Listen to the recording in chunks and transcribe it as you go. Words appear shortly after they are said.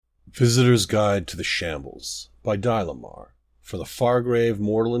Visitor's Guide to the Shambles by Dylamar for the Fargrave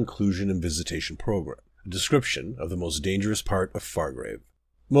Mortal Inclusion and Visitation Program, a description of the most dangerous part of Fargrave.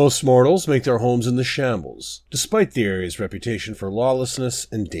 Most mortals make their homes in the Shambles, despite the area's reputation for lawlessness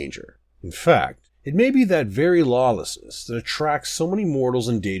and danger. In fact, it may be that very lawlessness that attracts so many mortals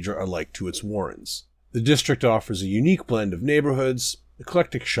and Daedra alike to its warrens. The district offers a unique blend of neighborhoods,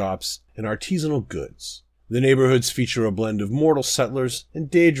 eclectic shops, and artisanal goods. The neighborhoods feature a blend of mortal settlers and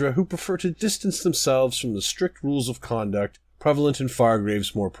Daedra who prefer to distance themselves from the strict rules of conduct prevalent in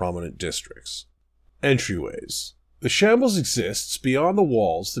Fargrave's more prominent districts. Entryways. The Shambles exists beyond the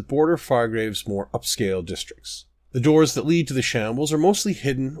walls that border Fargrave's more upscale districts. The doors that lead to the Shambles are mostly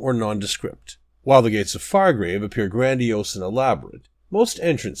hidden or nondescript. While the gates of Fargrave appear grandiose and elaborate, most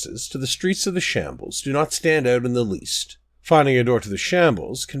entrances to the streets of the Shambles do not stand out in the least. Finding a door to the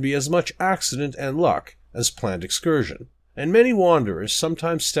Shambles can be as much accident and luck as planned excursion, and many wanderers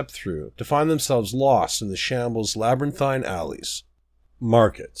sometimes step through to find themselves lost in the Shambles' labyrinthine alleys.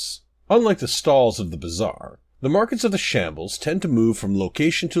 Markets. Unlike the stalls of the bazaar, the markets of the Shambles tend to move from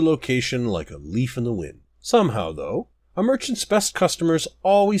location to location like a leaf in the wind. Somehow, though, a merchant's best customers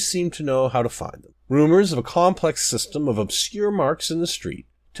always seem to know how to find them. Rumors of a complex system of obscure marks in the street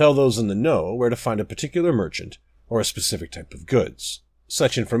tell those in the know where to find a particular merchant or a specific type of goods.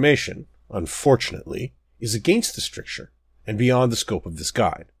 Such information, unfortunately, is against the stricture and beyond the scope of this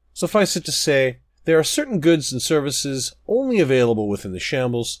guide. Suffice it to say, there are certain goods and services only available within the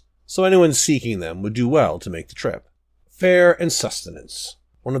Shambles, so anyone seeking them would do well to make the trip. Fare and sustenance.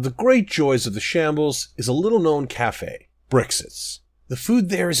 One of the great joys of the Shambles is a little-known cafe, Brixit's. The food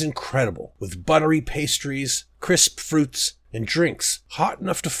there is incredible, with buttery pastries, crisp fruits, and drinks hot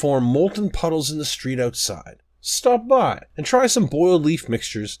enough to form molten puddles in the street outside. Stop by and try some boiled leaf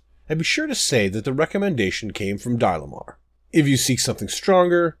mixtures, and be sure to say that the recommendation came from Dylamar. If you seek something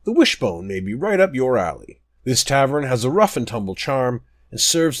stronger, the Wishbone may be right up your alley. This tavern has a rough-and-tumble charm, and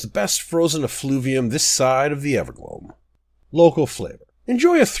serves the best frozen effluvium this side of the Evergloam. Local flavor.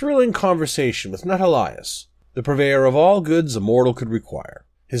 Enjoy a thrilling conversation with Nut Elias, the purveyor of all goods a mortal could require.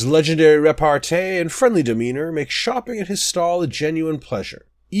 His legendary repartee and friendly demeanor make shopping at his stall a genuine pleasure,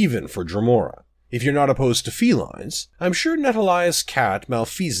 even for Dremora. If you're not opposed to felines, I'm sure Nut Elias' cat,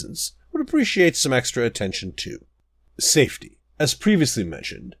 Malfeasance, would appreciate some extra attention too. Safety. As previously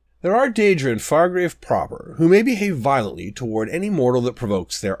mentioned, there are Daedra in Fargrave proper who may behave violently toward any mortal that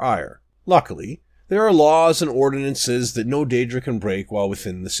provokes their ire. Luckily, there are laws and ordinances that no Daedra can break while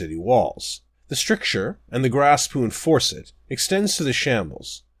within the city walls. The stricture, and the grasp who enforce it, extends to the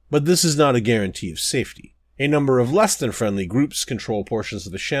Shambles, but this is not a guarantee of safety. A number of less than friendly groups control portions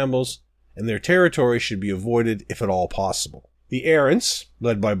of the Shambles, and their territory should be avoided if at all possible. The Errants,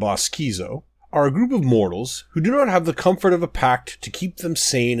 led by Boss Kizo, are a group of mortals who do not have the comfort of a pact to keep them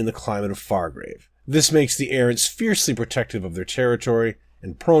sane in the climate of Fargrave. This makes the Errants fiercely protective of their territory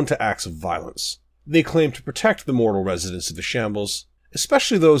and prone to acts of violence. They claim to protect the mortal residents of the Shambles,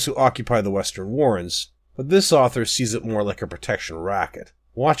 especially those who occupy the Western Warrens, but this author sees it more like a protection racket.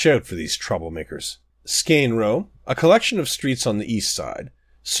 Watch out for these troublemakers. Skane Row, a collection of streets on the east side,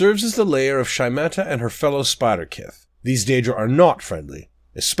 serves as the lair of Shymata and her fellow Spider-Kith. These Daedra are not friendly,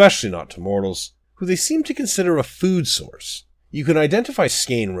 especially not to mortals, who they seem to consider a food source. You can identify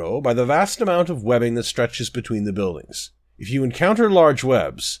Skane Row by the vast amount of webbing that stretches between the buildings. If you encounter large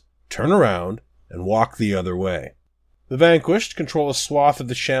webs, turn around and walk the other way. The Vanquished control a swath of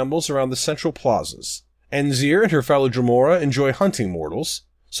the Shambles around the central plazas. Enzir and her fellow Dremora enjoy hunting mortals,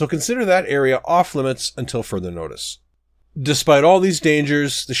 so consider that area off-limits until further notice. Despite all these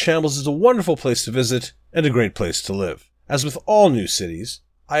dangers, the Shambles is a wonderful place to visit and a great place to live. As with all new cities,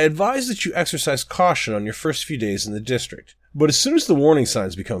 I advise that you exercise caution on your first few days in the district, but as soon as the warning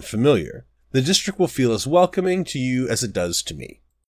signs become familiar, the district will feel as welcoming to you as it does to me.